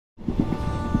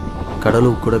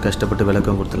கடலுக்கு கூட கஷ்டப்பட்டு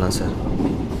விளக்கம் கொடுத்துடலாம் சார்.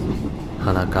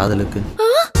 ஆனால் காதலுக்கு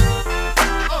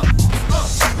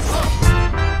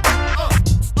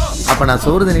அப்போ நான்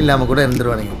சோறு தண்ணி இல்லாமல் கூட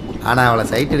இருந்துருவானுங்க. ஆனால் அவளை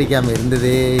சைட் அடிக்காமல்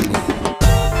இருந்ததே இல்லை.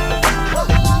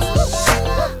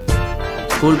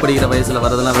 ஸ்கூல் படிக்கிற வயசில்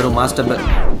வரதெல்லாம் வெறும் மாஸ்டர்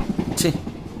சி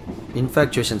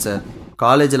இன்ஃபேக்சுவேஷன் சார்.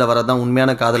 காலேஜில் வரதான்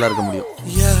உண்மையான காதலாக இருக்க முடியும்.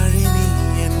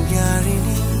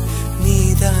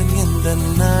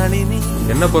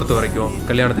 என்ன பொறுத்த வரைக்கும்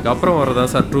கல்யாணத்துக்கு அப்புறம் வரதா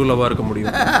சார் ட்ரூ லவ்வா இருக்க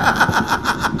முடியும்.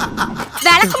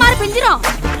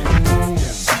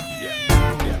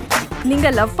 நீங்க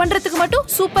லவ் பண்றதுக்கு மட்டும்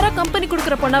சூப்பரா கம்பெனி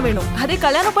கொடுக்குற பொண்ணா வேணும். அதே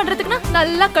கல்யாணம் பண்றதுக்குன்னா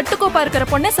நல்லா கட்டுக்கோப்பா இருக்கிற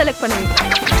பொண்ணை செலக்ட் பண்ணுவீங்க.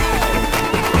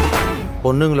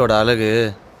 பொண்ணுங்களோட அழகு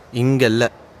இங்க இல்ல,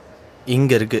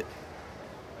 இங்க இருக்கு.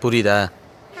 புரியுதா?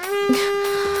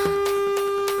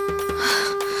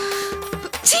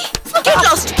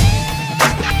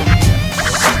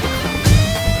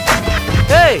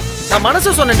 ஏய், நான் மனசு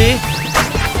சொன்னேன்டி.